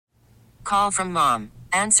Call from mom.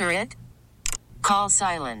 Answer it. Call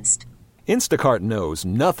silenced. Instacart knows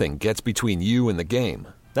nothing gets between you and the game.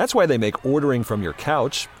 That's why they make ordering from your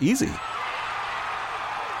couch easy.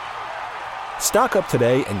 Stock up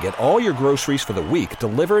today and get all your groceries for the week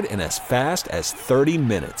delivered in as fast as 30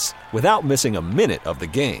 minutes without missing a minute of the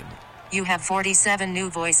game. You have 47 new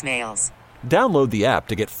voicemails. Download the app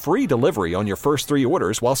to get free delivery on your first 3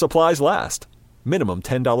 orders while supplies last. Minimum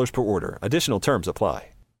 $10 per order. Additional terms apply.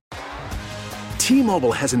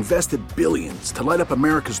 T-Mobile has invested billions to light up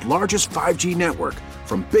America's largest 5G network,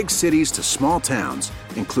 from big cities to small towns,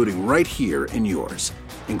 including right here in yours.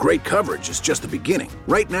 And great coverage is just the beginning.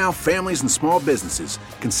 Right now, families and small businesses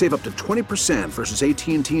can save up to 20% versus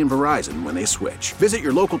AT&T and Verizon when they switch. Visit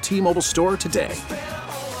your local T-Mobile store today.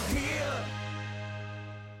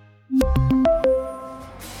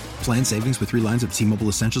 Plan savings with 3 lines of T-Mobile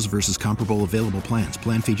Essentials versus comparable available plans.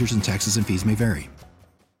 Plan features and taxes and fees may vary.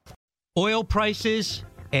 Oil prices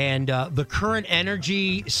and the current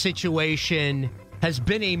energy situation has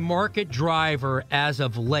been a market driver as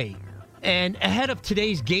of late. And ahead of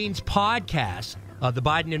today's Gains podcast, the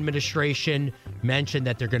Biden administration mentioned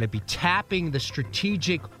that they're going to be tapping the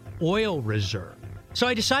strategic oil reserve. So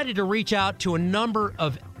I decided to reach out to a number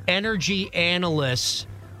of energy analysts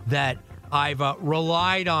that I've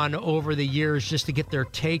relied on over the years just to get their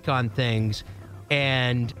take on things.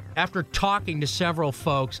 And after talking to several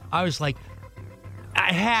folks, I was like,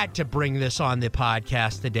 I had to bring this on the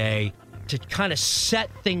podcast today to kind of set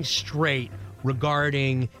things straight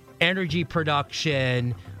regarding energy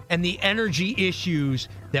production and the energy issues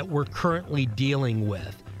that we're currently dealing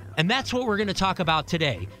with. And that's what we're going to talk about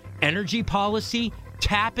today. Energy policy,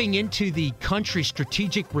 tapping into the country's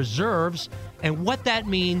strategic reserves, and what that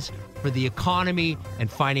means for the economy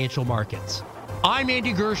and financial markets. I'm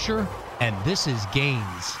Andy Gersher, and this is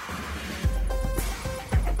Gains.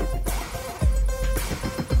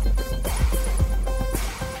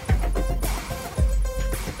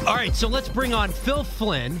 All right, so let's bring on Phil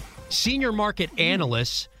Flynn, senior market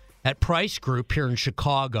analyst at Price Group here in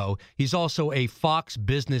Chicago. He's also a Fox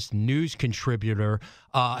Business News contributor.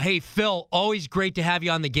 Hey, Phil, always great to have you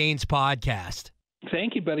on the Gains podcast.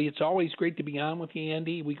 Thank you, buddy. It's always great to be on with you,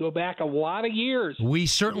 Andy. We go back a lot of years. We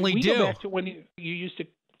certainly do. We go back to when you used to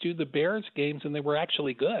do the Bears games, and they were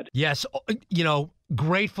actually good. Yes. You know,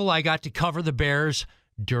 grateful I got to cover the Bears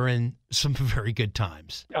during some very good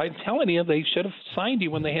times. I'm telling you, they should have signed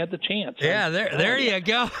you when they had the chance. Yeah, there you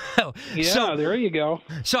go. Yeah, there you go.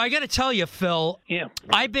 So I got to tell you, Phil,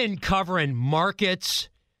 I've been covering markets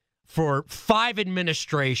for 5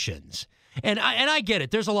 administrations. And I get it.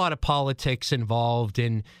 There's a lot of politics involved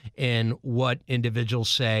in what individuals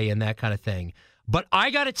say and that kind of thing. But I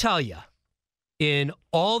got to tell you, in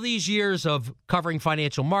all these years of covering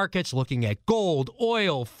financial markets, looking at gold,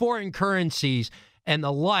 oil, foreign currencies, and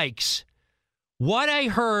the likes, what I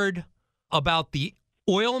heard about the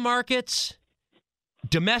oil markets,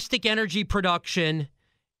 domestic energy production,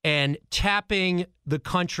 and tapping the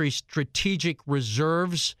country's strategic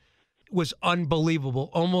reserves was unbelievable,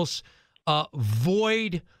 almost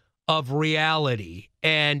void of reality.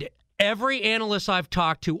 And every analyst I've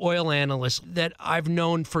talked to, oil analyst that I've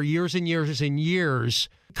known for years and years and years,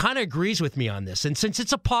 kind of agrees with me on this. And since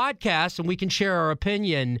it's a podcast and we can share our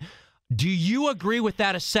opinion, do you agree with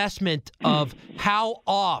that assessment of how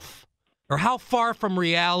off or how far from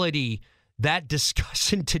reality that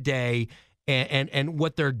discussion today and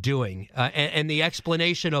what they're doing and the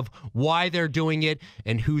explanation of why they're doing it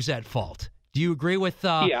and who's at fault? Do you agree with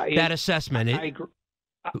that assessment?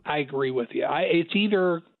 I agree with you. It's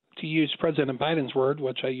either, to use President Biden's word,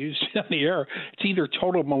 which I used on the air, it's either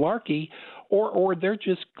total malarkey or they're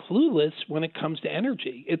just clueless when it comes to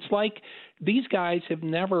energy. It's like these guys have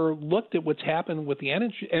never looked at what's happened with the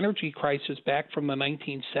energy crisis back from the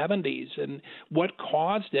 1970s and what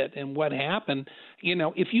caused it and what happened. You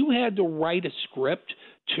know, if you had to write a script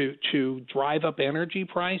to drive up energy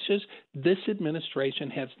prices, this administration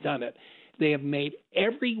has done it. They have made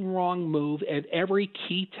every wrong move at every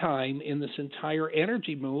key time in this entire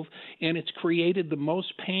energy move, and it's created the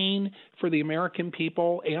most pain for the American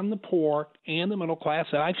people and the poor and the middle class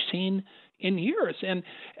that I've seen in years. And,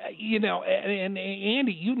 you know, and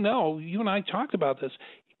Andy, you know, you and I talked about this.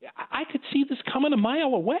 I could see this coming a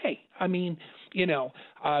mile away. I mean, you know,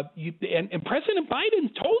 and President Biden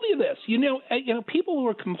told you this. You know, people who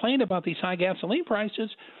are complaining about these high gasoline prices,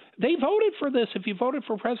 They voted for this. If you voted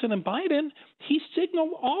for President Biden, he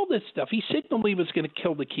signaled all this stuff. He signaled he was going to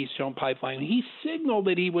kill the Keystone Pipeline. He signaled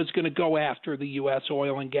that he was going to go after the U.S.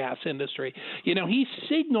 oil and gas industry. He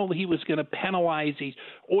signaled he was going to penalize these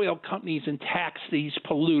oil companies and tax these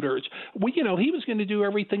polluters. He was going to do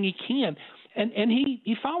everything he can. And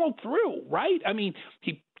he followed through, right? I mean,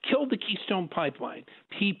 he killed the Keystone Pipeline.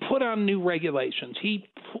 He put on new regulations. He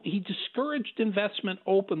discouraged investment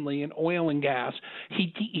openly in oil and gas.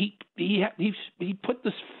 He put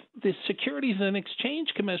the Securities and Exchange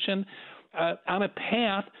Commission on a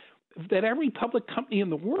path that every public company in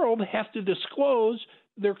the world has to disclose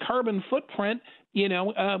their carbon footprint,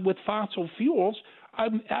 with fossil fuels.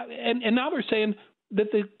 And now they're saying that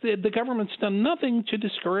the government's done nothing to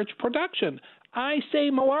discourage production. I say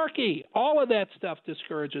malarkey. All of that stuff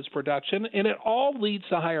discourages production, and it all leads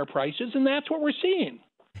to higher prices, and that's what we're seeing.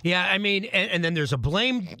 Yeah, I mean, and then there's a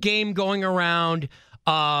blame game going around.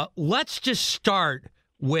 Let's just start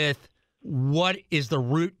with what is the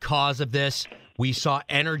root cause of this. We saw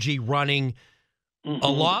energy running a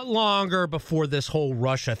lot longer before this whole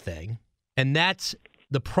Russia thing, and that's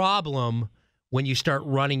the problem. When you start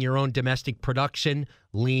running your own domestic production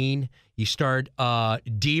lean, you start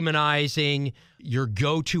demonizing your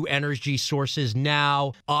go-to energy sources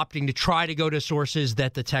now, opting to try to go to sources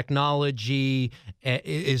that the technology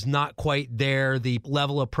is not quite there. The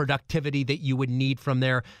level of productivity that you would need from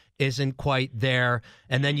there isn't quite there.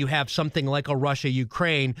 And then you have something like a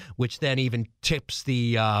Russia-Ukraine, which then even tips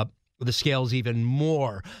the scales even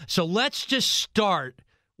more. So let's just start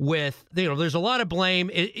with, there's a lot of blame,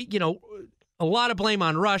 a lot of blame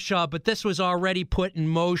on Russia, but this was already put in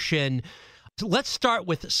motion. So let's start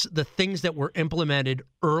with the things that were implemented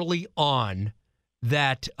early on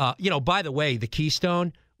that, by the way, the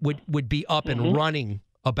Keystone would be up and running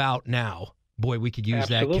about now. Boy, we could use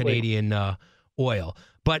that Canadian oil.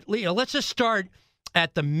 But, let's just start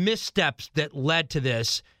at the missteps that led to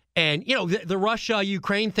this. And, the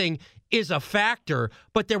Russia-Ukraine thing is a factor,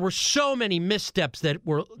 but there were so many missteps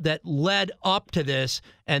that led up to this,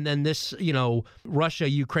 and then this,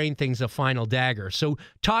 Russia-Ukraine thing's a final dagger. So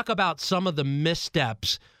talk about some of the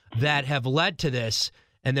missteps that have led to this,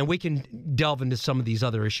 and then we can delve into some of these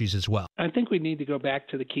other issues as well. I think we need to go back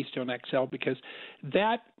to the Keystone XL because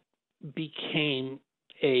that became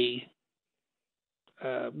a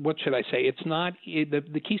what should I say? It's not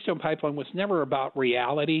the Keystone Pipeline was never about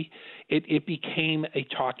reality. It became a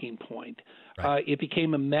talking point. Right. It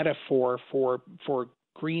became a metaphor for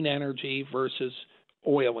green energy versus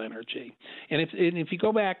oil energy. And if you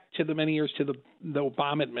go back to the many years to the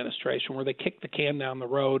Obama administration where they kicked the can down the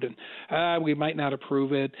road and we might not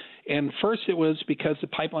approve it. And first it was because the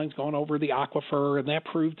pipeline's going over the aquifer, and that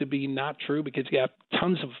proved to be not true because you have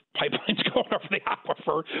tons of pipelines going over the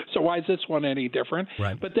aquifer. So why is this one any different?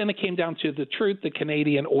 Right. But then it came down to the truth. The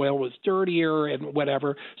Canadian oil was dirtier and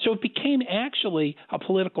whatever. So it became actually a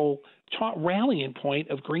political rallying point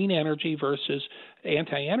of green energy versus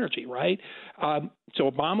anti-energy, right? So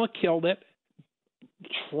Obama killed it.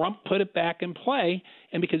 Trump put it back in play,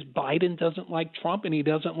 and because Biden doesn't like Trump and he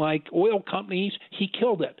doesn't like oil companies, he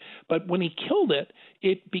killed it. But when he killed it,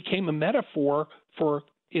 it became a metaphor for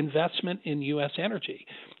investment in U.S. energy.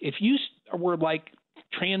 If you were like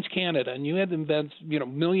TransCanada and you had to invest,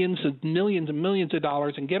 millions and millions and millions of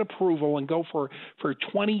dollars and get approval and go for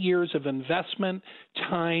 20 years of investment,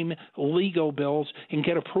 time, legal bills, and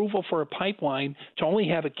get approval for a pipeline to only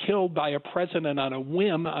have it killed by a president on a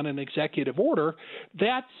whim on an executive order,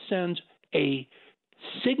 that sends a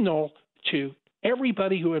signal to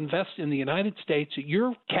everybody who invests in the United States that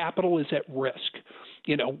your capital is at risk.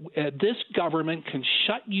 This government can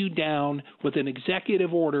shut you down with an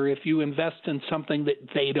executive order if you invest in something that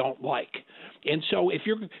they don't like. And so if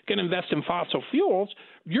you're going to invest in fossil fuels,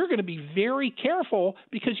 you're going to be very careful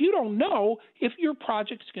because you don't know if your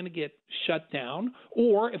project's going to get shut down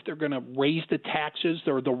or if they're going to raise the taxes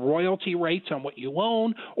or the royalty rates on what you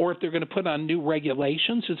own, or if they're going to put on new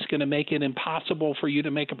regulations that's going to make it impossible for you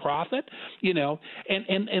to make a profit,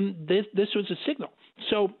 and this was a signal.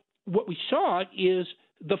 So what we saw is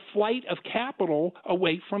the flight of capital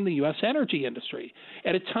away from the U.S. energy industry.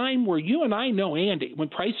 At a time where you and I know, Andy, when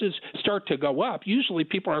prices start to go up, usually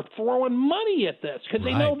people are throwing money at this because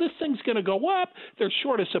they know this thing's going to go up. They're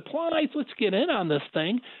short of supplies. Let's get in on this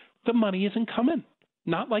thing. The money isn't coming,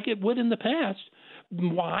 not like it would in the past.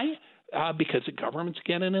 Why? Because the government's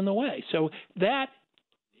getting in the way. So that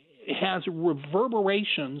has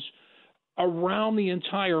reverberations around the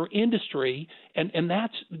entire industry, and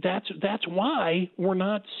that's why we're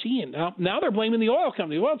not seeing now they're blaming the oil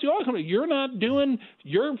company. Well, it's the oil company. You're not doing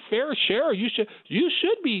your fair share. You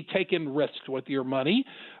should be taking risks with your money.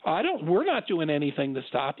 We're not doing anything to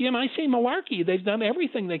stop you. And I say malarkey. They've done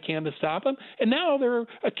everything they can to stop them, and now they're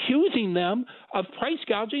accusing them of price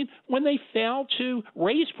gouging when they failed to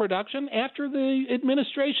raise production after the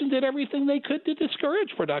administration did everything they could to discourage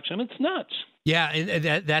production. It's nuts. Yeah,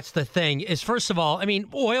 and that's the thing. Is first of all, I mean,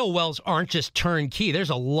 oil wells aren't just turnkey.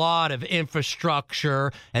 There's a lot of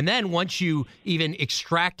infrastructure, and then once you even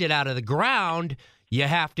extract it out of the ground, you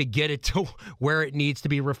have to get it to where it needs to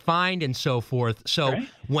be refined and so forth. So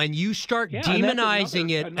when you start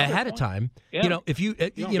demonizing it ahead of time, if you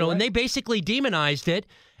and they basically demonized it,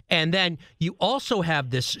 and then you also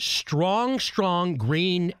have this strong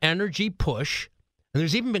green energy push, and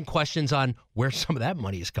there's even been questions on where some of that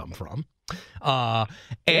money has come from.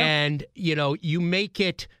 And you make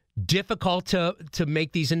it difficult to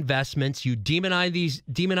make these investments. You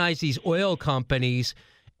demonize these oil companies,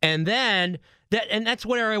 and then that's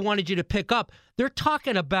where I wanted you to pick up. They're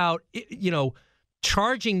talking about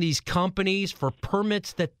charging these companies for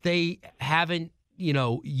permits that they haven't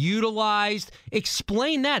utilized.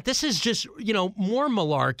 Explain that. This is just more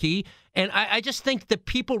malarkey, and I just think that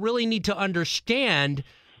people really need to understand.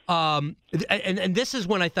 And this is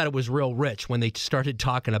when I thought it was real rich, when they started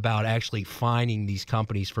talking about actually fining these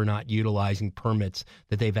companies for not utilizing permits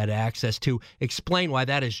that they've had access to. Explain why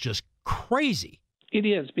that is just crazy. It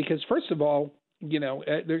is, because first of all,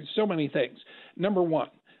 there's so many things. Number one,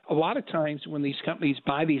 a lot of times when these companies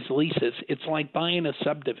buy these leases, it's like buying a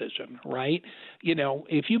subdivision, right?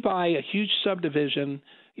 If you buy a huge subdivision,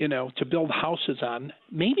 to build houses on,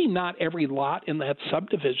 maybe not every lot in that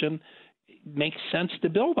subdivision makes sense to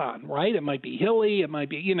build on, right? It might be hilly, it might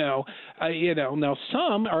be, now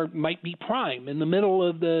some might be prime in the middle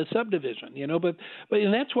of the subdivision, but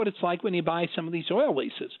and that's what it's like when you buy some of these oil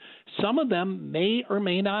leases. Some of them may or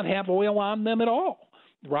may not have oil on them at all,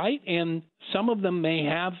 right? And some of them may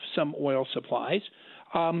have some oil supplies,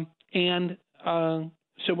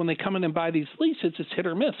 so when they come in and buy these leases, it's hit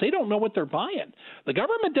or miss. They don't know what they're buying. The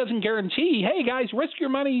government doesn't guarantee, hey, guys, risk your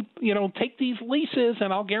money, take these leases,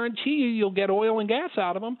 and I'll guarantee you'll get oil and gas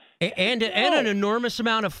out of them. And an enormous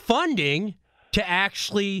amount of funding to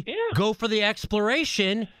actually go for the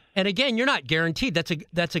exploration. And again, you're not guaranteed.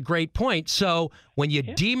 That's a great point. So when you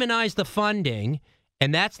demonize the funding,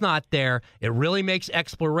 and that's not there, it really makes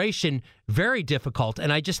exploration very difficult.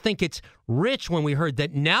 And I just think it's rich when we heard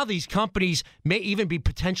that now these companies may even be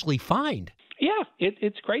potentially fined. Yeah,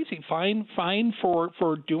 it's crazy. Fine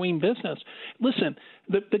for doing business. Listen,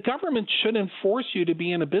 the government shouldn't force you to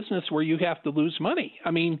be in a business where you have to lose money.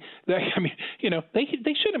 They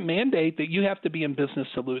shouldn't mandate that you have to be in business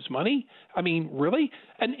to lose money. Really?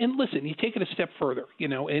 And listen, you take it a step further,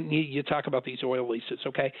 and you talk about these oil leases,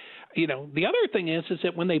 okay? The other thing is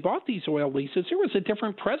that when they bought these oil leases, there was a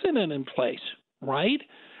different president in place, right?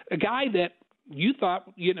 A guy that you thought,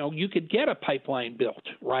 you could get a pipeline built,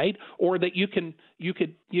 right? Or that you could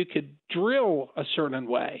drill a certain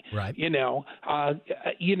way, right? So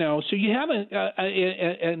you have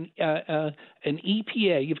an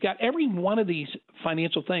EPA. You've got every one of these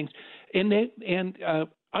financial things, and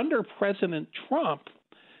under President Trump,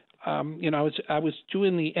 I was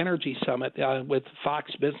doing the energy summit with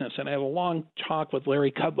Fox Business, and I had a long talk with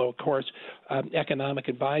Larry Kudlow, of course, economic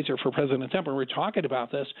advisor for President Trump, and we were talking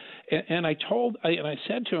about this. And I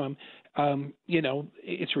said to him,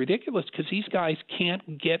 it's ridiculous because these guys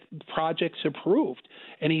can't get projects approved.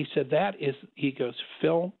 And he said, he goes,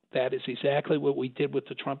 Phil, that is exactly what we did with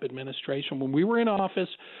the Trump administration. When we were in office,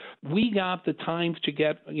 we got the time to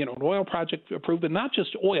get, an oil project approved, but not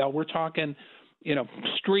just oil. We're talking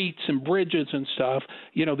streets and bridges and stuff,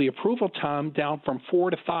 the approval time down from 4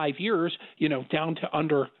 to 5 years, down to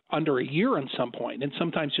under a year at some point, and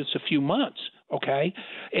sometimes just a few months. Okay.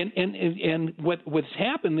 And what's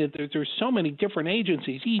happened is there's so many different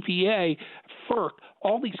agencies, EPA, FERC,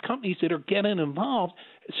 all these companies that are getting involved.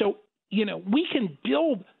 So, we can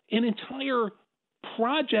build an entire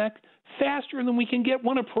project faster than we can get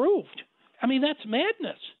one approved. That's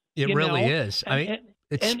madness. It really is.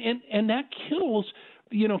 And that kills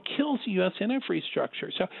the U.S.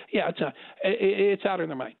 infrastructure. So, it's out of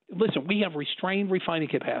their mind. Listen, we have restrained refining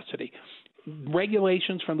capacity.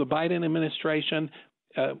 Regulations from the Biden administration,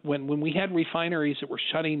 when we had refineries that were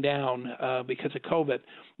shutting down because of COVID,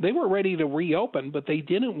 they were ready to reopen, but they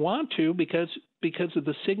didn't want to because of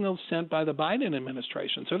the signals sent by the Biden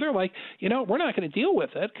administration. So they're like, we're not going to deal with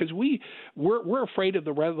it because we're afraid of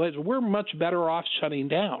the regulations. We're much better off shutting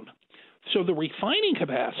down. So the refining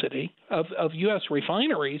capacity of U.S.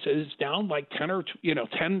 refineries is down like 10 or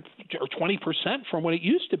 20% from what it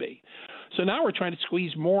used to be. So now we're trying to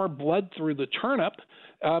squeeze more blood through the turnip,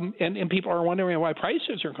 and people are wondering why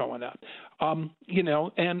prices are going up.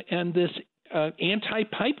 And this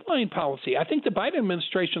anti-pipeline policy. I think the Biden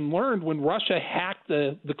administration learned when Russia hacked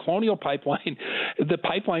the Colonial Pipeline, the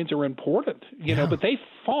pipelines are important, but they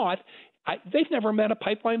fought. They've never met a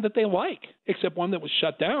pipeline that they like, except one that was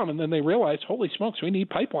shut down, and then they realized, holy smokes, we need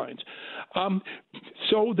pipelines.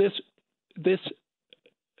 So this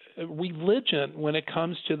religion, when it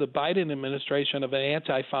comes to the Biden administration of an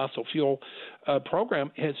anti-fossil fuel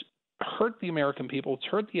program, has hurt the American people. It's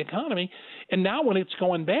hurt the economy. And now when it's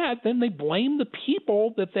going bad, then they blame the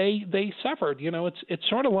people that they suffered. It's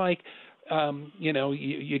sort of like,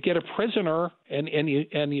 you get a prisoner and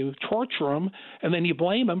you torture him, and then you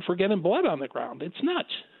blame him for getting blood on the ground. It's nuts.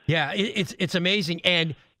 Yeah, it's amazing.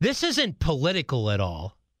 And this isn't political at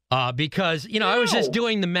all because, I was just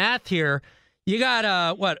doing the math here. You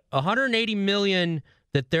got, 180 million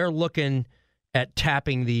that they're looking at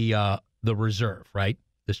tapping the reserve, right?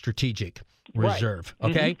 The strategic reserve.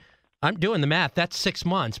 Right. Okay. Mm-hmm. I'm doing the math. That's 6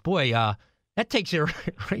 months. Boy, that takes you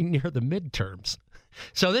right near the midterms.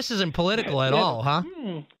 So this isn't political at all, huh?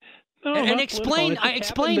 No, and explain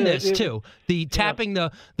this too. The tapping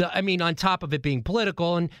the on top of it being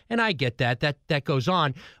political, and I get that goes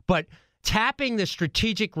on, but tapping the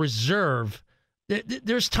strategic reserve,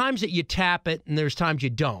 there's times that you tap it and there's times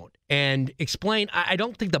you don't. And explain, I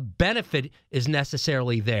don't think the benefit is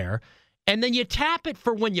necessarily there. And then you tap it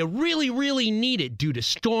for when you really, really need it due to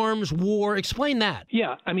storms, war. Explain that.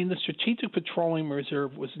 Yeah, the Strategic Petroleum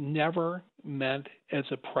Reserve was never meant as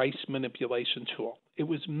a price manipulation tool. It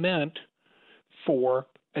was meant for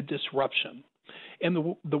a disruption.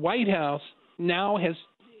 And the White House now has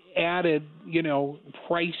added,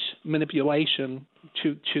 price manipulation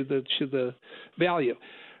to the value.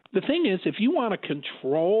 The thing is, if you want to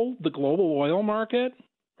control the global oil market,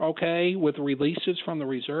 with releases from the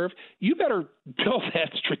reserve, you better build that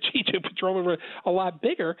Strategic Petroleum a lot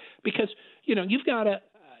bigger because, you've got to,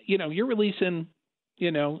 you're releasing,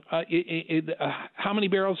 how many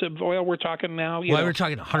barrels of oil we're talking now? We're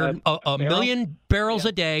talking 100, a million barrels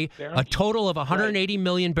a day, a total of 180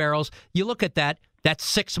 million barrels. You look at that, that's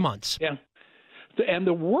 6 months. Yeah. And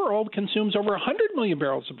the world consumes over 100 million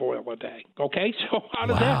barrels of oil a day. Okay, so out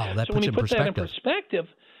of that, so when you put that in perspective,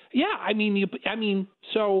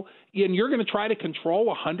 so you're going to try to control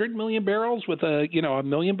 100 million barrels with a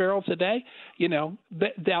million barrels a day.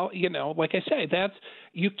 Like I say, that's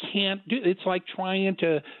you can't do. It's like trying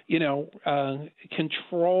to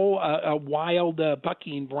control a wild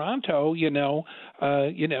bucking Bronto. With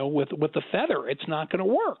the feather, it's not going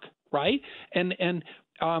to work, right?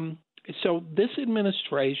 So this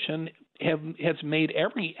administration has made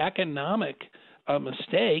every economic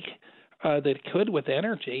mistake that it could with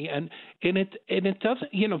energy, and it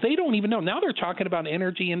doesn't. They don't even know. Now they're talking about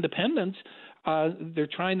energy independence. They're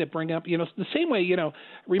trying to bring up, the same way.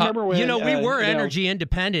 Remember when we were energy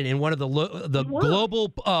independent in one of the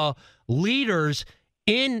global leaders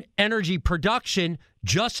in energy production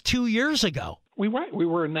just 2 years ago. We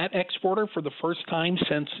were a net exporter for the first time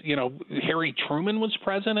since Harry Truman was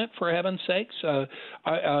president, for heaven's sakes,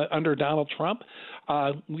 under Donald Trump.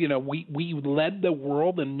 We led the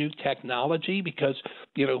world in new technology because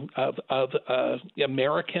of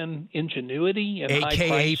American ingenuity and high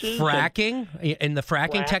prices. AKA fracking and the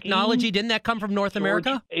fracking technology. Didn't that come from North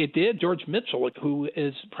America? It did. George Mitchell, who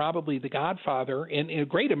is probably the godfather in a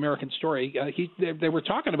great American story, they were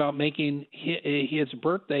talking about making his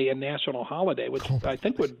birthday a national holiday, which I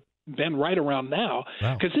think would have been right around now,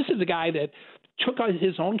 because this is the guy that took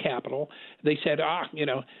his own capital. They said, and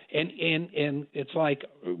it's like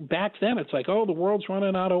back then, it's like, the world's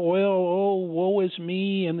running out of oil. Oh, woe is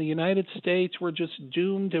me. In the United States, we're just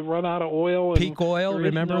doomed to run out of oil. Peak oil,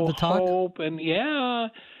 remember the talk? Hope.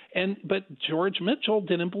 But George Mitchell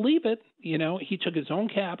didn't believe it. He took his own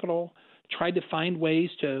capital, tried to find ways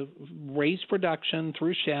to raise production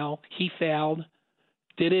through Shell. He failed.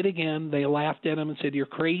 Did it again. They laughed at him and said, "You're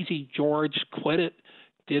crazy, George. Quit it."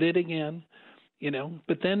 Did it again.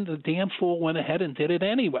 But then the damn fool went ahead and did it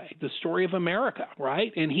anyway. The story of America,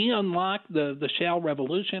 right? And he unlocked the shale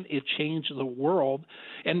revolution. It changed the world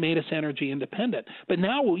and made us energy independent. But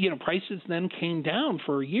now, prices then came down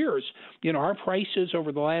for years. Our prices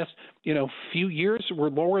over the last, few years were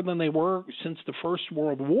lower than they were since the First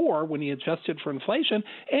World War when you adjusted for inflation.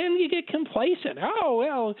 And you get complacent. Oh,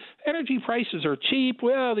 well, energy prices are cheap.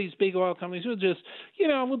 Well, these big oil companies will just,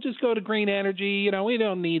 we'll just go to green energy. We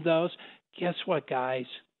don't need those. Guess what, guys?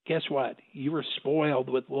 guess what? You were spoiled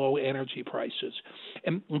with low energy prices.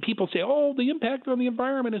 And people say, oh, the impact on the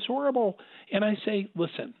environment is horrible. And I say,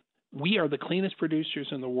 listen, we are the cleanest producers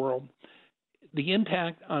in the world. The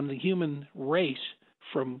impact on the human race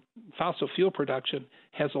from fossil fuel production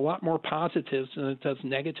has a lot more positives than it does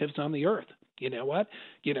negatives on the earth. You know what?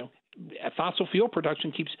 Fossil fuel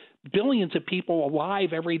production keeps billions of people alive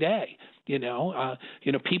every day.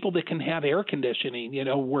 People that can have air conditioning,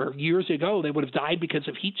 where years ago they would have died because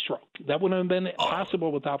of heat stroke. That wouldn't have been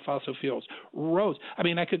possible without fossil fuels. Roads. I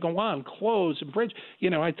mean, I could go on. Clothes and bridge.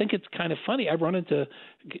 I think it's kind of funny. I run into,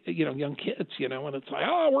 young kids, and it's like,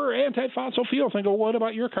 oh, we're anti-fossil fuels. I go, what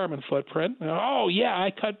about your carbon footprint? Oh, yeah,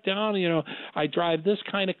 I cut down, I drive this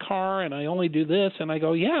kind of car and I only do this. And I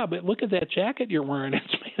go, yeah, but look at that jacket you're wearing.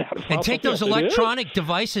 It's made out of fossil And take those fuels. electronic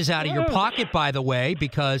devices out of your pocket, by the way,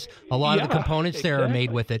 because a lot of the components there are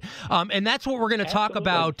made with it. And that's what we're going to talk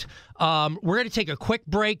about. We're going to take a quick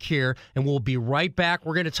break here, and we'll be right back.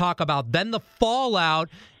 We're going to talk about then the fallout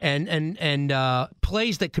and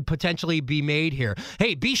plays that could potentially be made here.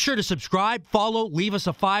 Hey, be sure to subscribe, follow, leave us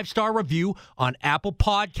a 5-star review on Apple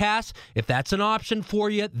Podcasts. If that's an option for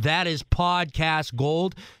you, that is podcast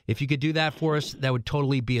gold. If you could do that for us, that would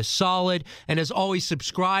totally be a solid. And as always,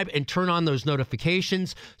 subscribe and turn on those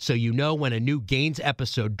notifications so you know when a new Gains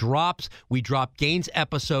episode drops. We drop Gains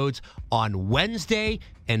episodes on Wednesday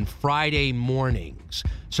and Friday mornings.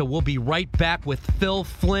 So we'll be right back with Phil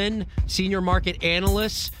Flynn, Senior Market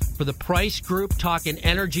Analyst for the Price Group, talking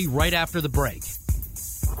energy right after the break.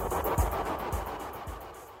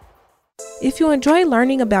 If you enjoy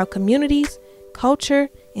learning about communities, culture,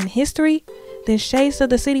 and history, then Shades of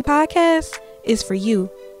the City podcast is for you.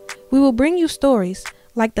 We will bring you stories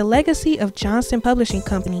like the legacy of Johnson Publishing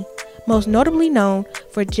Company, most notably known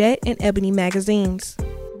for Jet and Ebony magazines.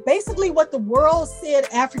 Basically what the world said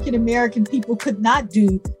African American people could not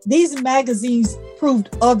do, these magazines proved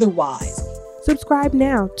otherwise. Subscribe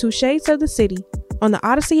now to Shades of the City on the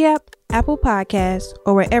Odyssey app, Apple Podcasts,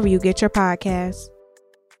 or wherever you get your podcasts.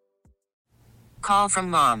 Call from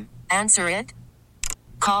mom. Answer it.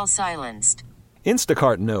 Call silenced.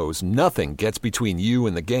 Instacart knows nothing gets between you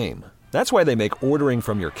and the game. That's why they make ordering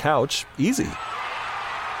from your couch easy.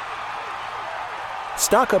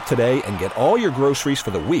 Stock up today and get all your groceries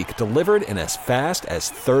for the week delivered in as fast as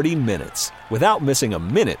 30 minutes without missing a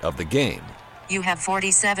minute of the game. You have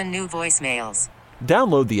 47 new voicemails.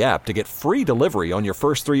 Download the app to get free delivery on your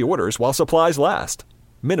first 3 orders while supplies last.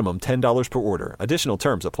 Minimum $10 per order. Additional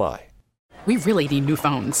terms apply. We really need new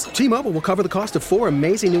phones. T-Mobile will cover the cost of 4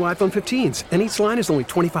 amazing new iPhone 15s, and each line is only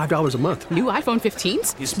 $25 a month. New iPhone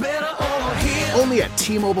 15s? It's better over here. Only at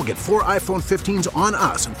T-Mobile, get 4 iPhone 15s on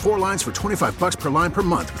us and 4 lines for $25 per line per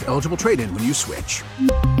month with eligible trade-in when you switch.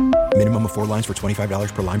 Minimum of 4 lines for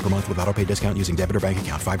 $25 per line per month with autopay discount using debit or bank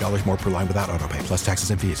account. $5 more per line without autopay, plus taxes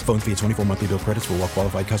and fees. Phone fee at 24 monthly bill credits for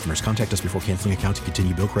well-qualified customers. Contact us before canceling account to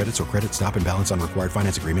continue bill credits or credit stop and balance on required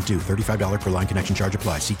finance agreement due. $35 per line connection charge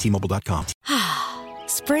applies. See T-Mobile.com.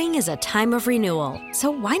 Spring is a time of renewal, so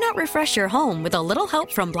why not refresh your home with a little help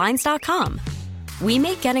from Blinds.com? We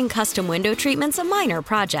make getting custom window treatments a minor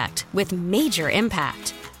project with major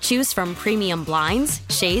impact. Choose from premium blinds,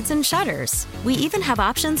 shades, and shutters. We even have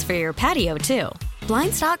options for your patio, too.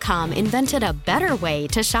 Blinds.com invented a better way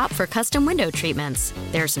to shop for custom window treatments.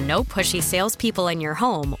 There's no pushy salespeople in your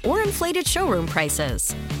home or inflated showroom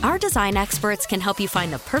prices. Our design experts can help you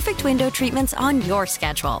find the perfect window treatments on your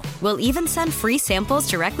schedule. We'll even send free samples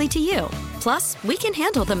directly to you. Plus, we can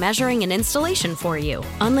handle the measuring and installation for you.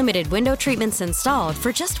 Unlimited window treatments installed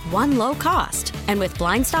for just one low cost. And with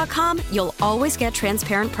Blinds.com, you'll always get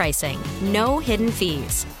transparent pricing. No hidden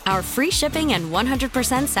fees. Our free shipping and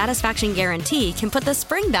 100% satisfaction guarantee can put the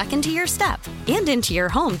spring back into your step and into your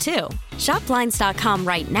home, too. Shop Blinds.com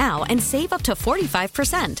right now and save up to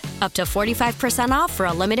 45%. Up to 45% off for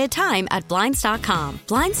a limited time at Blinds.com.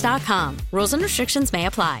 Blinds.com. Rules and restrictions may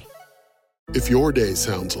apply. If your day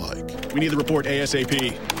sounds like... We need the report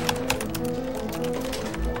ASAP.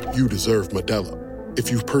 You deserve Modelo.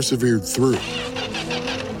 If you've persevered through...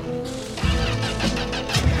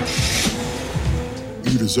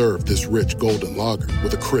 You deserve this rich golden lager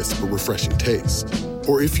with a crisp but refreshing taste.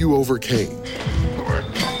 Or if you overcame... 2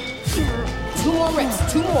 more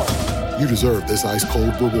reps, 2 more. You deserve this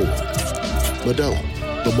ice-cold reward. Modelo,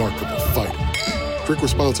 the Markable Fighter. Drink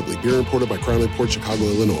responsibly. Beer imported by Crown Imports, Chicago,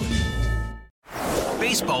 Illinois.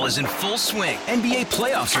 Baseball is in full swing. NBA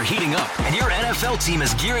playoffs are heating up, and your NFL team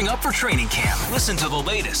is gearing up for training camp. Listen to the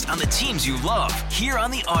latest on the teams you love here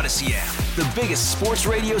on the Odyssey app. The biggest sports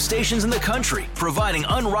radio stations in the country, providing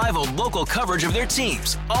unrivaled local coverage of their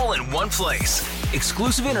teams, all in one place.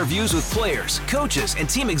 Exclusive interviews with players, coaches, and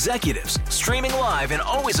team executives, streaming live and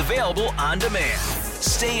always available on demand.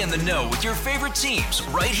 Stay in the know with your favorite teams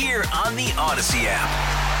right here on the Odyssey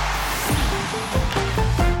app.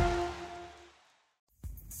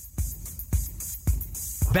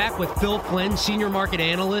 Back with Phil Flynn, senior market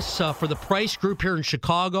analyst for the Price Group here in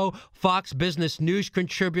Chicago, Fox Business News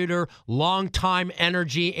contributor, longtime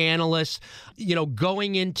energy analyst. You know,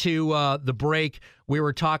 going into the break, we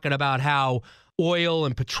were talking about how oil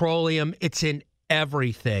and petroleum, it's in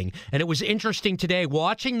everything. And it was interesting today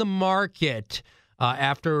watching the market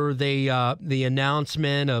after the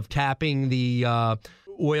announcement of tapping the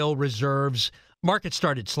oil reserves. Market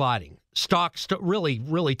started sliding. Stocks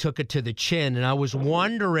really took it to the chin. And I was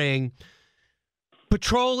wondering,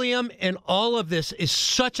 petroleum and all of this is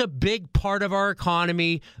such a big part of our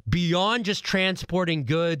economy, beyond just transporting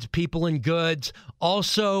goods, people and goods.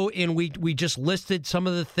 Also, we just listed some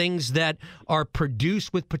of the things that are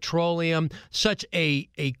produced with petroleum, such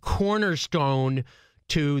a cornerstone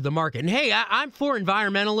to the market. And hey, I'm for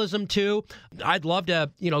environmentalism too. I'd love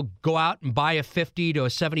to, go out and buy a $50,000 to a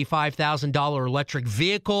 $75,000 electric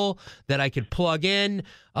vehicle that I could plug in.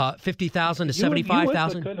 $50,000 to $75,000. You would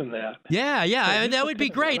look good in that. Yeah, I mean, that would be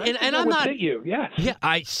great. And I'm not. Yes. Yeah,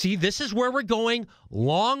 I see. This is where we're going,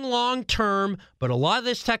 long term. But a lot of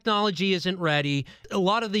this technology isn't ready. A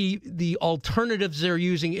lot of the alternatives they're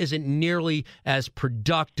using isn't nearly as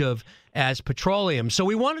productive as petroleum. So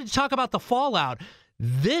we wanted to talk about the fallout.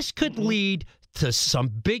 This could lead to some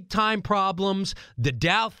big-time problems. The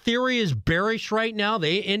Dow theory is bearish right now.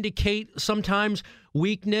 They indicate sometimes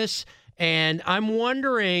weakness. And I'm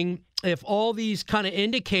wondering if all these kind of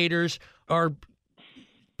indicators are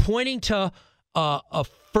pointing to a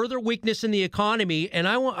further weakness in the economy. And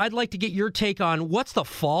I'd like to get your take on what's the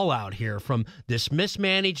fallout here from this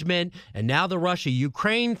mismanagement and now the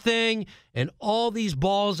Russia-Ukraine thing and all these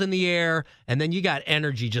balls in the air. And then you got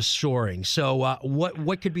energy just soaring. So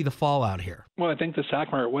what could be the fallout here? Well, I think the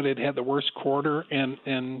stock market would have had the worst quarter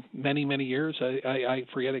in many, many years. I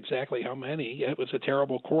forget exactly how many. It was a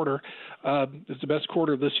terrible quarter. It's the best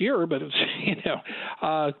quarter this year, but it's,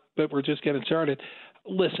 but we're just getting started.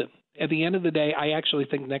 Listen, at the end of the day, I actually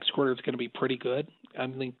think next quarter is going to be pretty good. I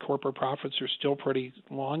think corporate profits are still pretty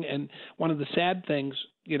long. And one of the sad things,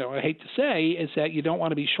 I hate to say, is that you don't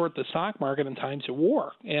want to be short the stock market in times of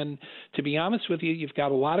war. And to be honest with you, you've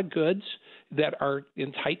got a lot of goods that are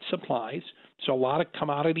in tight supplies. So a lot of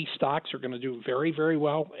commodity stocks are going to do very, very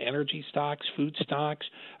well. Energy stocks, food stocks,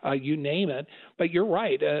 you name it. But you're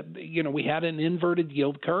right. We had an inverted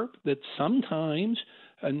yield curve that sometimes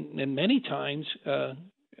and many times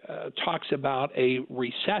talks about a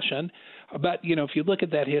recession. But, if you look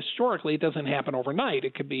at that historically, it doesn't happen overnight.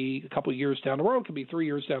 It could be a couple of years down the road. It could be 3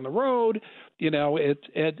 years down the road.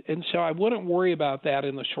 And so I wouldn't worry about that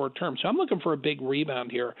in the short term. So I'm looking for a big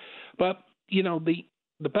rebound here. But,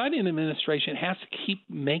 the Biden administration has to keep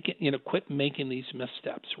quit making these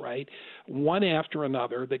missteps, right? One after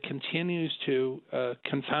another that continues to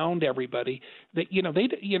confound everybody. That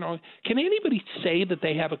can anybody say that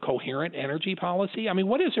they have a coherent energy policy? I mean,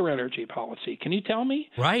 what is their energy policy? Can you tell me?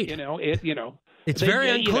 Right. It's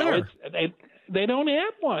very unclear. They don't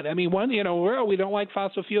have one. I mean, we don't like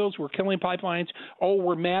fossil fuels. We're killing pipelines. Oh,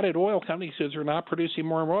 we're mad at oil companies because they're not producing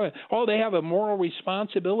more oil. Oh, they have a moral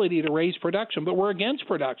responsibility to raise production, but we're against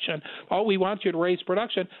production. Oh, we want you to raise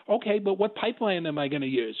production. Okay, but what pipeline am I going to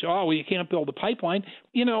use? Oh, well, you can't build a pipeline.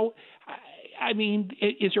 I mean,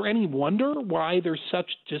 is there any wonder why there's such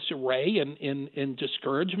disarray and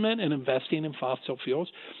discouragement in investing in fossil fuels?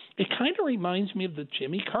 It kind of reminds me of the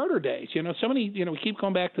Jimmy Carter days. We keep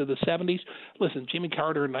going back to the 70s. Listen, Jimmy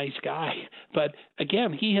Carter, a nice guy. But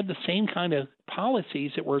again, he had the same kind of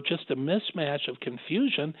policies that were just a mismatch of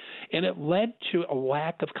confusion, and it led to a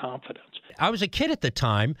lack of confidence. I was a kid at the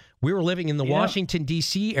time. We were living in the Washington,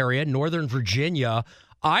 D.C. area, Northern Virginia.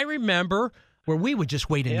 I remember where we would just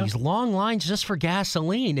wait in these long lines just for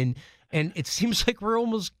gasoline. And it seems like we're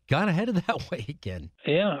almost gone ahead of that way again.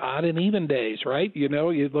 Yeah, odd and even days, right? You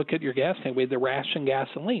look at your gas tank, we had to ration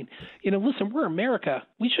gasoline. Listen, we're America.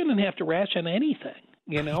 We shouldn't have to ration anything.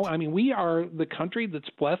 I mean, we are the country that's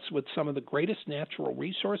blessed with some of the greatest natural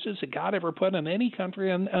resources that God ever put on any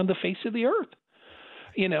country on the face of the earth.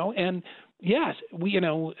 And yes,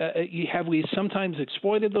 we sometimes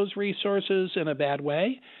exploited those resources in a bad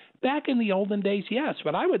way. Back in the olden days, yes.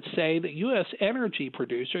 But I would say that U.S. energy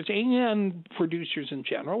producers and producers in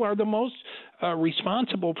general are the most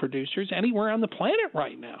responsible producers anywhere on the planet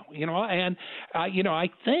right now. And I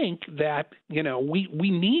think that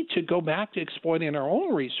we need to go back to exploiting our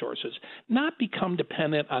own resources, not become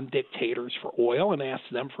dependent on dictators for oil and ask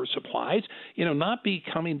them for supplies. Not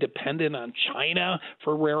becoming dependent on China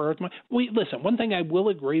for rare earth. Listen, one thing I will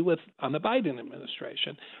agree with on the Biden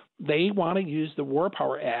administration. They want to use the War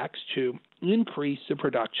Power Acts to increase the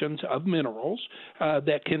productions of minerals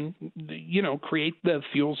that can, create the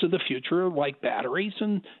fuels of the future, like batteries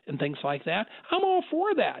and things like that. I'm all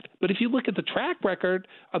for that. But if you look at the track record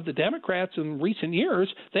of the Democrats in recent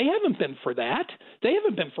years, they haven't been for that. They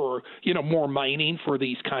haven't been for, more mining for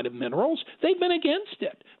these kind of minerals. They've been against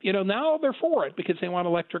it. Now they're for it because they want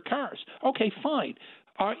electric cars. Okay, fine.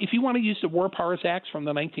 If you want to use the War Powers Acts from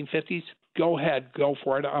the 1950s, go ahead, go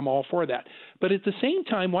for it. I'm all for that. But at the same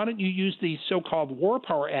time, why don't you use these so-called War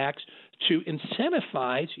Power Acts to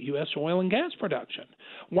incentivize U.S. oil and gas production?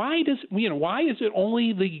 Why is it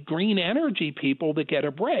only the green energy people that get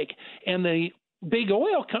a break, and the big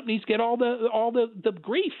oil companies get all the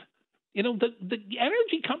grief? The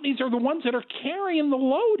energy companies are the ones that are carrying the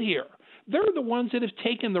load here. They're the ones that have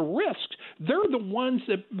taken the risks. They're the ones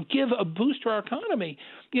that give a boost to our economy.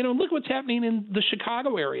 Look what's happening in the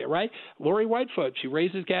Chicago area, right? Lori Lightfoot, she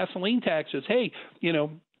raises gasoline taxes. Hey,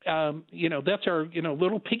 that's our,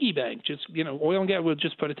 little piggy bank. Just, oil and gas will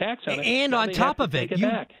just put a tax on it. And on top of it,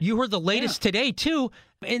 you heard the latest today too,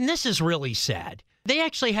 and this is really sad. They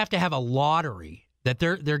actually have to have a lottery that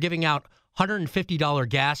they're giving out $150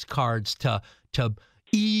 gas cards to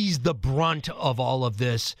ease the brunt of all of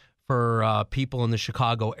this for people in the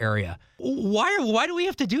Chicago area. Why do we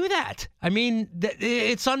have to do that? I mean,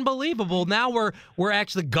 it's unbelievable. Now we're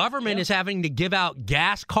actually, the government is having to give out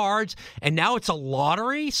gas cards, and now it's a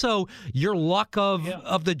lottery. So your luck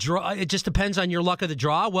of the draw, it just depends on your luck of the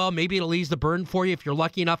draw. Well, maybe it'll ease the burden for you if you're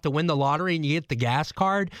lucky enough to win the lottery and you get the gas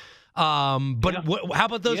card. How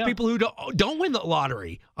about those people who don't win the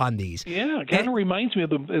lottery on these? Yeah, it kind of reminds me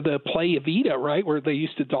of the play Evita, right, where they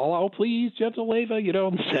used to doll, "Oh, please, Gentileva,"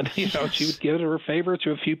 and she would give her favor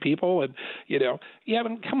to a few people, and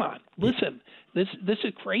but come on, listen. This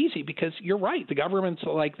is crazy because you're right. The government's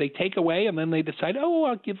like, they take away and then they decide, oh,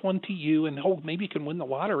 I'll give one to you, and maybe you can win the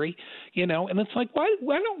lottery, and it's like, why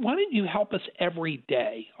don't you help us every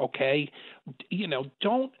day, okay?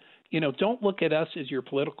 Don't look at us as your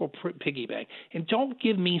political piggy bank, and don't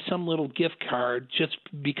give me some little gift card just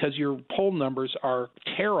because your poll numbers are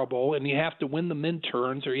terrible and you have to win the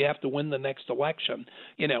midterms or you have to win the next election.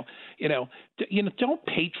 Don't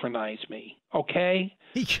patronize me, okay?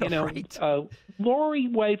 Right. Lori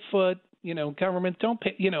Lightfoot, government, don't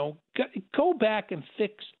pay, go back and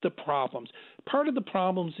fix the problems. Part of the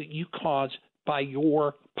problems that you cause by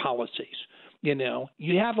your policies.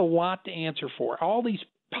 You have a lot to answer for. All these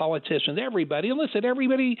politicians, everybody, and listen,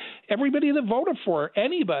 everybody that voted for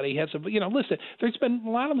anybody has listen, there's been a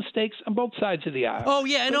lot of mistakes on both sides of the aisle. Oh,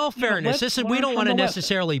 yeah, in all fairness, we don't want to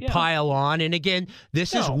necessarily pile on. And again,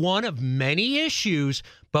 this is one of many issues,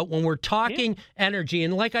 but when we're talking energy,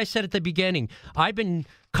 and like I said at the beginning, I've been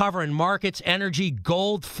covering markets, energy,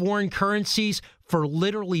 gold, foreign currencies for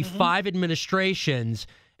literally 5 administrations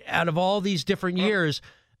out of all these different years.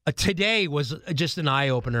 Today was just an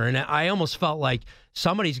eye-opener, and I almost felt like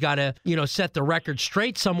somebody's got to, set the record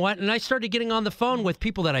straight somewhat. And I started getting on the phone with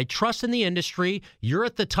people that I trust in the industry. You're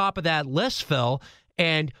at the top of that list, Phil,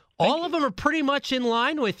 and all of them are pretty much in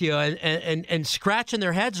line with you and scratching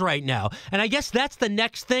their heads right now. And I guess that's the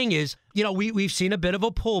next thing is, we've seen a bit of a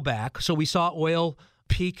pullback. So we saw oil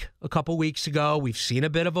peak a couple weeks ago. We've seen a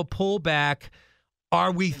bit of a pullback.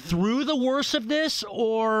 Are we through the worst of this,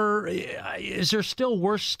 or is there still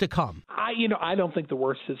worse to come? I don't think the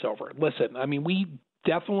worst is over. Listen, I mean, we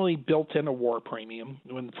definitely built in a war premium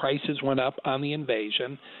when the prices went up on the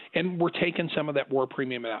invasion, and we're taking some of that war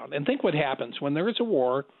premium out. And think what happens when there is a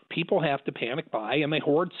war. People have to panic buy, and they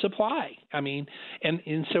hoard supply. I mean, and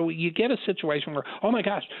so you get a situation where, oh my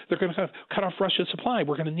gosh, they're going to cut off Russia's supply.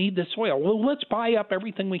 We're going to need this oil. Well, let's buy up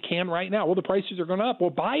everything we can right now. Well, the prices are going up. Well,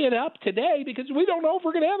 buy it up today because we don't know if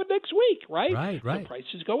we're going to have it next week, right? Right. The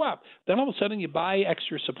prices go up. Then all of a sudden you buy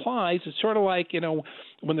extra supplies. It's sort of like,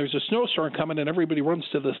 when there's a snowstorm coming and everybody runs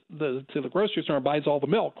to the grocery store and buys all the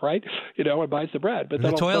milk, right? And buys the bread. But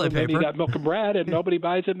then the toilet paper. You got milk and bread and nobody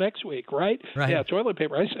buys it next week, right? Right. Yeah, toilet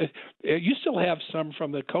paper. You still have some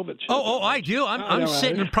from the COVID show. Oh, I do. I'm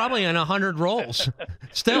sitting probably on 100 rolls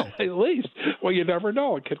still. At least. Well, you never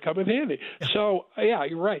know. It could come in handy. So, yeah,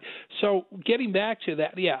 you're right. So getting back to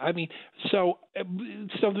that, so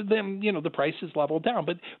then, the prices leveled down.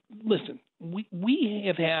 But listen, we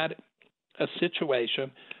have had a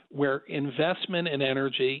situation where investment in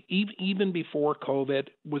energy, even before COVID,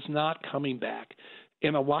 was not coming back.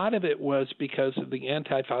 And a lot of it was because of the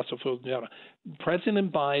anti-fossil fuel agenda.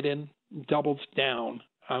 President Biden doubles down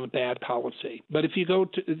on bad policy. But if you go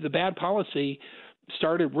to the bad policy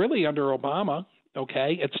started really under Obama,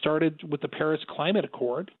 okay? It started with the Paris Climate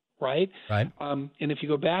Accord, right? Right. And if you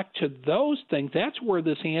go back to those things, that's where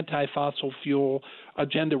this anti-fossil fuel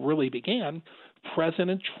agenda really began.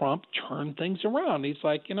 President Trump turned things around. He's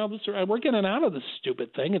like, we're getting out of this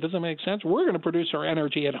stupid thing. It doesn't make sense. We're going to produce our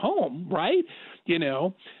energy at home, right?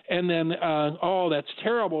 And then, that's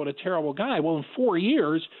terrible. What a terrible guy. Well, in 4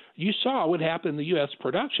 years, you saw what happened in the U.S.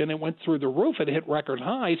 production. It went through the roof. It hit record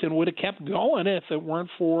highs and would have kept going if it weren't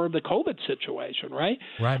for the COVID situation, right?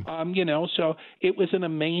 Right. So it was an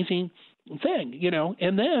amazing thing,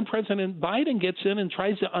 and then President Biden gets in and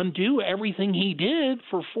tries to undo everything he did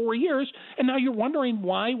for 4 years, and now you're wondering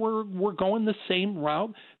why we're going the same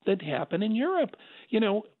route that happened in Europe.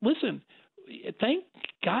 Listen, thank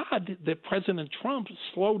God that President Trump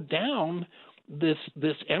slowed down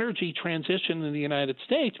this energy transition in the United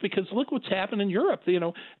States, because look what's happened in Europe.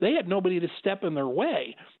 They had nobody to step in their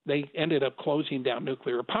way. They ended up closing down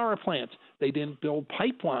nuclear power plants. They didn't build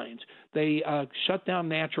pipelines. They shut down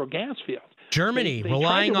natural gas fields. Germany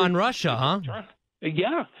relying on Russia, huh?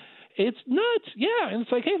 Yeah, it's nuts. Yeah, and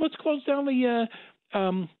it's like, hey, let's close down the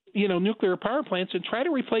nuclear power plants and try to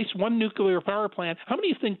replace one nuclear power plant. How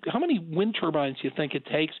many wind turbines do you think it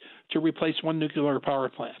takes to replace one nuclear power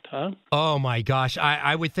plant, huh? Oh my gosh,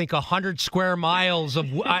 I would think 100 square miles of.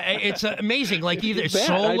 It's amazing, like either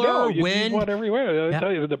solar, wind, one everywhere. I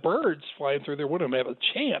tell you, the birds flying through there wouldn't have a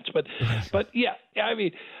chance. But yeah, I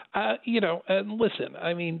mean, listen,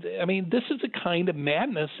 I mean, this is the kind of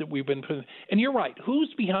madness that we've been putting. And you're right.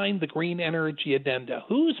 Who's behind the green energy agenda?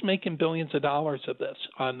 Who's making billions of dollars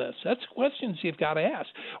on this? That's questions you've got to ask.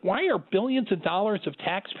 Why are billions of dollars of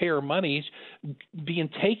taxpayer monies being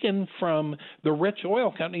taken from the rich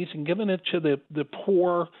oil companies and given it to the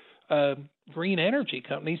poor green energy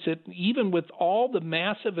companies that, even with all the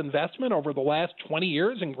massive investment over the last 20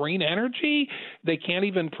 years in green energy, they can't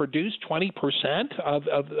even produce 20% of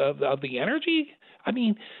the energy? I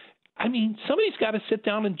mean, somebody's got to sit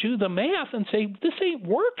down and do the math and say, this ain't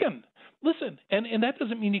working. Listen, and that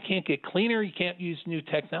doesn't mean you can't get cleaner, you can't use new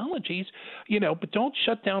technologies, but don't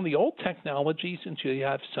shut down the old technologies until you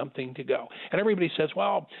have something to go. And everybody says,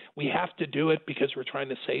 well, we have to do it because we're trying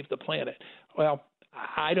to save the planet. Well,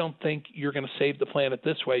 I don't think you're going to save the planet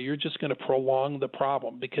this way. You're just going to prolong the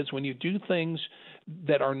problem, because when you do things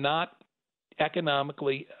that are not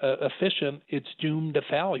economically efficient, it's doomed to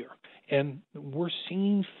failure. And we're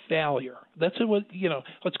seeing failure. That's what,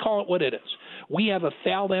 let's call it what it is. We have a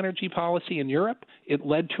failed energy policy in Europe. It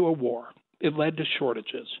led to a war. It led to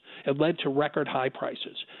shortages. It led to record high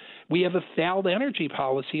prices. We have a failed energy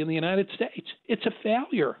policy in the United States. It's a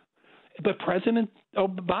failure. But President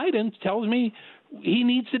Biden tells me he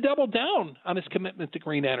needs to double down on his commitment to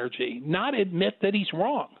green energy, not admit that he's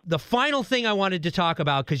wrong. The final thing I wanted to talk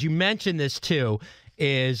about, because you mentioned this too,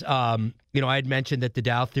 is, I had mentioned that the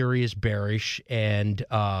Dow theory is bearish, and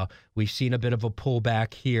we've seen a bit of a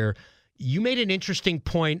pullback here. You made an interesting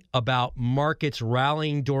point about markets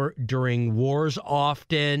rallying during wars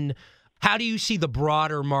often. How do you see the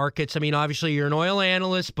broader markets? I mean, obviously you're an oil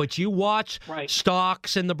analyst, but you watch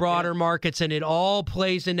stocks in the broader markets, and it all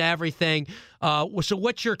plays into everything. So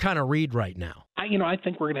what's your kind of read right now? I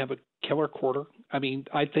think we're going to have a killer quarter. I mean,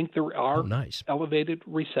 I think there are elevated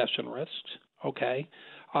recession risks. Okay.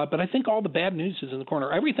 But I think all the bad news is in the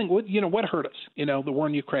corner. Everything, what hurt us? The war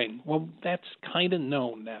in Ukraine. Well, that's kind of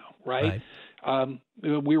known now, right?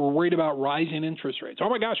 We were worried about rising interest rates. Oh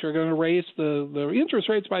my gosh, you're going to raise the interest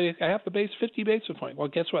rates by half the base, 50 basis points. Well,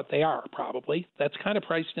 guess what? They are probably. That's kind of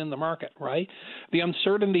priced in the market, right? The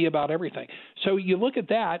uncertainty about everything. So you look at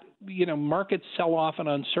that, markets sell off on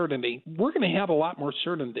uncertainty. We're going to have a lot more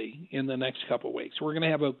certainty in the next couple of weeks. We're going to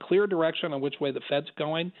have a clear direction on which way the Fed's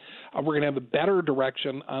going. We're going to have a better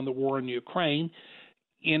direction on the war in Ukraine.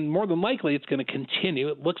 And more than likely, it's going to continue.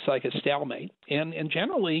 It looks like a stalemate. And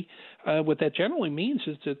generally, what that generally means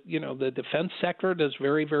is that, the defense sector does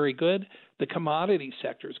very, very good. The commodity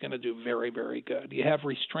sector is going to do very, very good. You have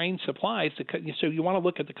restrained supplies, so you want to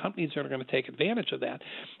look at the companies that are going to take advantage of that.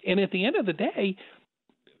 And at the end of the day,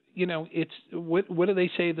 it's what do they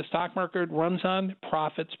say the stock market runs on?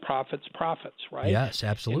 Profits, right? Yes,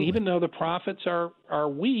 absolutely. And even though the profits are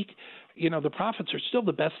weak, the profits are still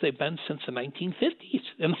the best they've been since the 1950s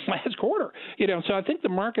in the last quarter. So I think the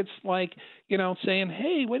market's like, saying,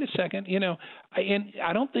 hey, wait a second, and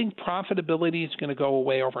I don't think profitability is going to go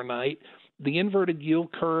away overnight. The inverted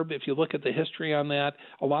yield curve, if you look at the history on that,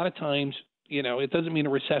 a lot of times, it doesn't mean a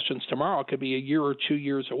recession's tomorrow. It could be a year or 2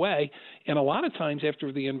 years away. And a lot of times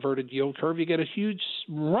after the inverted yield curve, you get a huge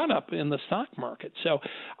run up in the stock market. So,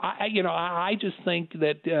 I just think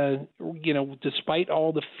that, despite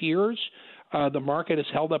all the fears, the market has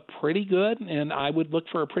held up pretty good, and I would look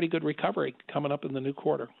for a pretty good recovery coming up in the new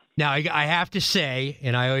quarter. Now, I have to say,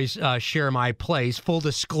 and I always share my place, full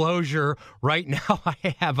disclosure, right now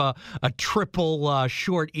I have a triple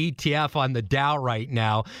short ETF on the Dow right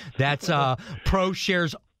now. That's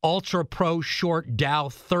ProShares Ultra Pro Short Dow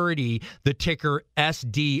 30, the ticker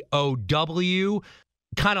SDOW.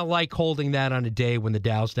 Kind of like holding that on a day when the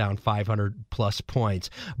Dow's down 500-plus points.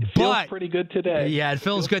 It feels pretty good today. Yeah, it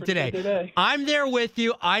feels good today. I'm there with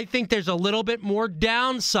you. I think there's a little bit more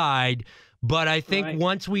downside, but I think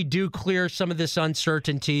once we do clear some of this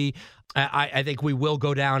uncertainty, I think we will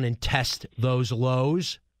go down and test those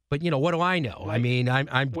lows. But, what do I know? I mean,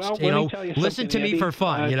 I'm listen to me for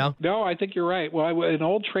fun, No, I think you're right. Well, an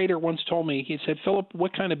old trader once told me, he said, Philip,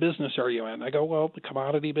 what kind of business are you in? I go, well, the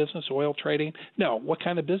commodity business, oil trading. No, what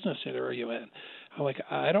kind of business are you in? I'm like,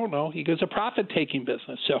 I don't know. He goes, a profit-taking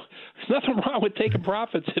business. So there's nothing wrong with taking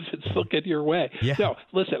profits if it's looking your way. Yeah. No,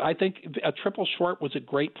 listen, I think a triple short was a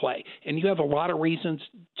great play. And you have a lot of reasons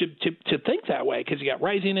to think that way because you got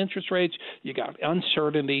rising interest rates, you got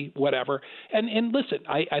uncertainty, whatever. And listen,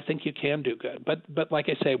 I think you can do good. But like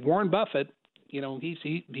I say, Warren Buffett,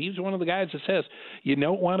 he's one of the guys that says you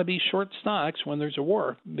don't want to be short stocks when there's a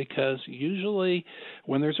war because usually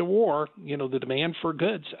when there's a war, the demand for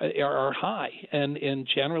goods are high. And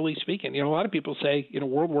generally speaking, a lot of people say,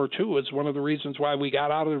 World War II is one of the reasons why we got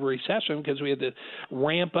out of the recession because we had to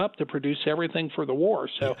ramp up to produce everything for the war.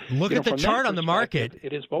 So look at the chart on the market.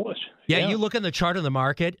 It is bullish. Yeah, you look at the chart on the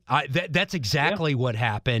market. That's exactly what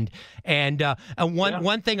happened. And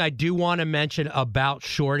one thing I do want to mention about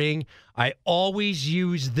shorting, I always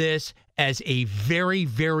use this as a very,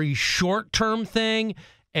 very short-term thing,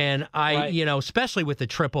 and especially with the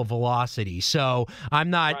triple velocity. So I'm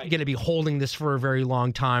not going to be holding this for a very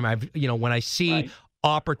long time. When I see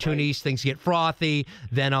opportunities, things get frothy,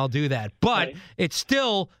 then I'll do that. But it's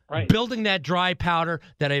still building that dry powder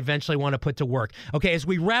that I eventually want to put to work. Okay, as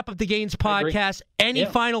we wrap up the Gains podcast, any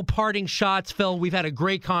final parting shots, Phil? We've had a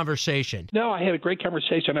great conversation. No, I had a great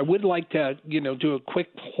conversation. I would like to, do a quick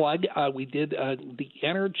plug. We did the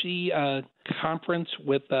energy conference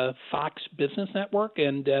with Fox Business Network,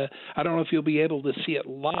 and I don't know if you'll be able to see it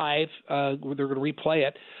live. They're going to replay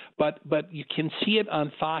it, but you can see it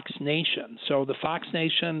on Fox Nation. So the Fox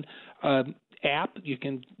Nation app, you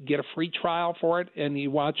can get a free trial for it, and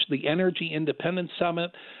you watch the Energy Independence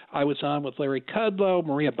Summit. I was on with Larry Kudlow,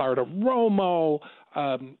 Maria Bartiromo,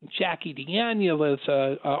 Jackie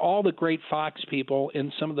DeAngelis, all the great Fox people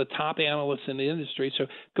and some of the top analysts in the industry. So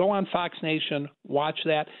go on Fox Nation, watch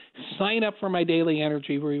that, sign up for my daily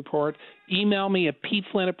energy report, email me at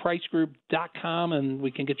pflynn@pricegroup.com, and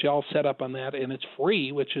we can get you all set up on that. And it's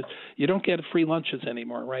free, which is, you don't get free lunches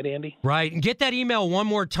anymore, right, Andy? Right. And get that email one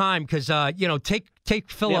more time because, take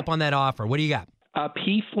Phil up on that offer. What do you got?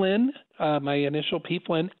 pflynn, my initial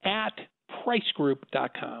pflynn, at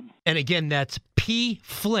pricegroup.com. And again, that's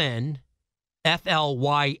pflynn,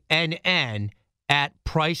 FLYNN, at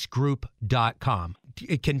pricegroup.com.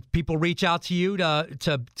 Can people reach out to you to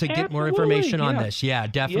get more information on this? Yeah,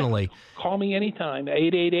 definitely. Yeah. Call me anytime,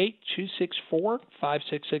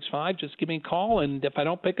 888-264-5665. Just give me a call, and if I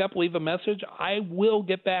don't pick up, leave a message. I will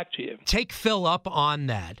get back to you. Take Phil up on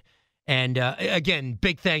that. And again,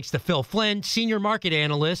 big thanks to Phil Flynn, Senior Market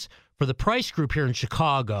Analyst for the Price Group here in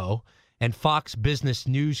Chicago and Fox Business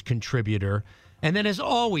News contributor. And then, as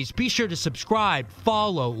always, be sure to subscribe,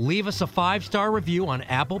 follow, leave us a 5-star review on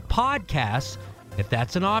Apple Podcasts, if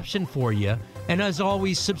that's an option for you. And as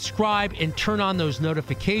always, subscribe and turn on those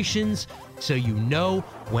notifications so you know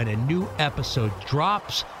when a new episode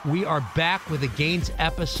drops. We are back with a Gains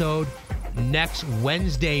episode next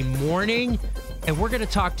Wednesday morning, and we're going to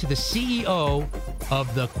talk to the CEO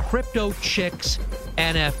of the Crypto Chicks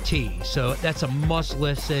NFT. So that's a must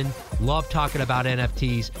listen. Love talking about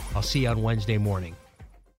NFTs. I'll see you on Wednesday morning.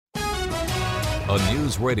 A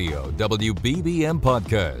News Radio WBBM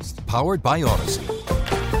podcast powered by Odyssey.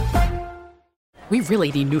 We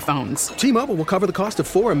really need new phones. T-Mobile will cover the cost of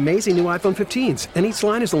 4 amazing new iPhone 15s, and each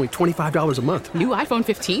line is only $25 a month. New iPhone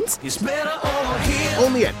 15s? It's better over here.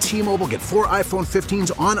 Only at T-Mobile, get 4 iPhone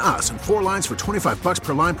 15s on us and 4 lines for $25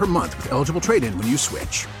 per line per month with eligible trade-in when you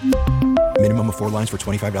switch. Minimum of 4 lines for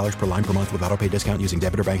 $25 per line per month with autopay discount using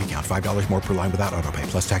debit or bank account. $5 more per line without autopay,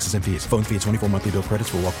 plus taxes and fees. Phone fee at 24 monthly bill credits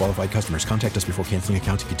for well-qualified customers. Contact us before canceling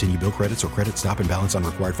account to continue bill credits or credit stop and balance on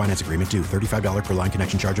required finance agreement due. $35 per line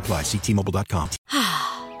connection charge applies. See T-Mobile.com.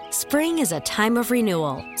 Spring is a time of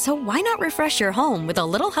renewal, so why not refresh your home with a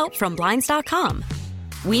little help from Blinds.com?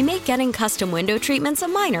 We make getting custom window treatments a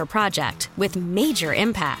minor project with major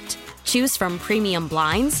impact. Choose from premium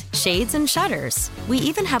blinds, shades, and shutters. We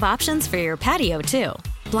even have options for your patio, too.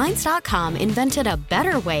 Blinds.com invented a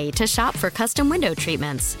better way to shop for custom window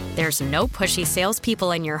treatments. There's no pushy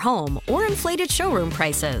salespeople in your home or inflated showroom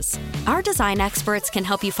prices. Our design experts can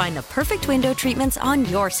help you find the perfect window treatments on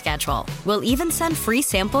your schedule. We'll even send free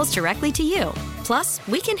samples directly to you. Plus,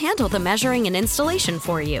 we can handle the measuring and installation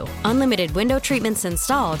for you. Unlimited window treatments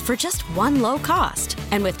installed for just one low cost.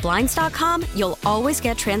 And with Blinds.com, you'll always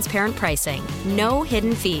get transparent pricing. No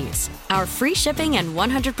hidden fees. Our free shipping and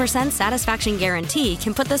 100% satisfaction guarantee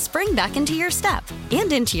can put the spring back into your step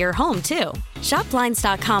and into your home, too. Shop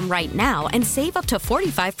Blinds.com right now and save up to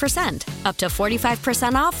 45%. Up to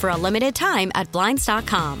 45% off for a limited time at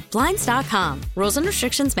Blinds.com. Blinds.com. Rules and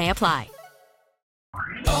restrictions may apply.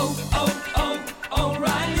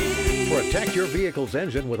 O'Reilly. Protect your vehicle's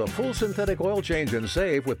engine with a full synthetic oil change and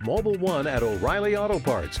save with Mobil 1 at O'Reilly Auto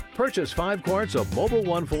Parts. Purchase 5 quarts of Mobil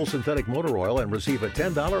 1 full synthetic motor oil and receive a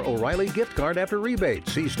 $10 O'Reilly gift card after rebate.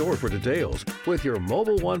 See store for details. With your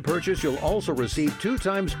Mobil 1 purchase, you'll also receive 2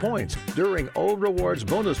 times points during O Rewards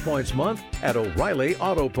Bonus Points Month at O'Reilly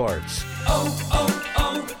Auto Parts.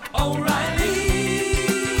 O'Reilly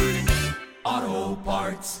Auto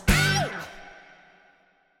Parts.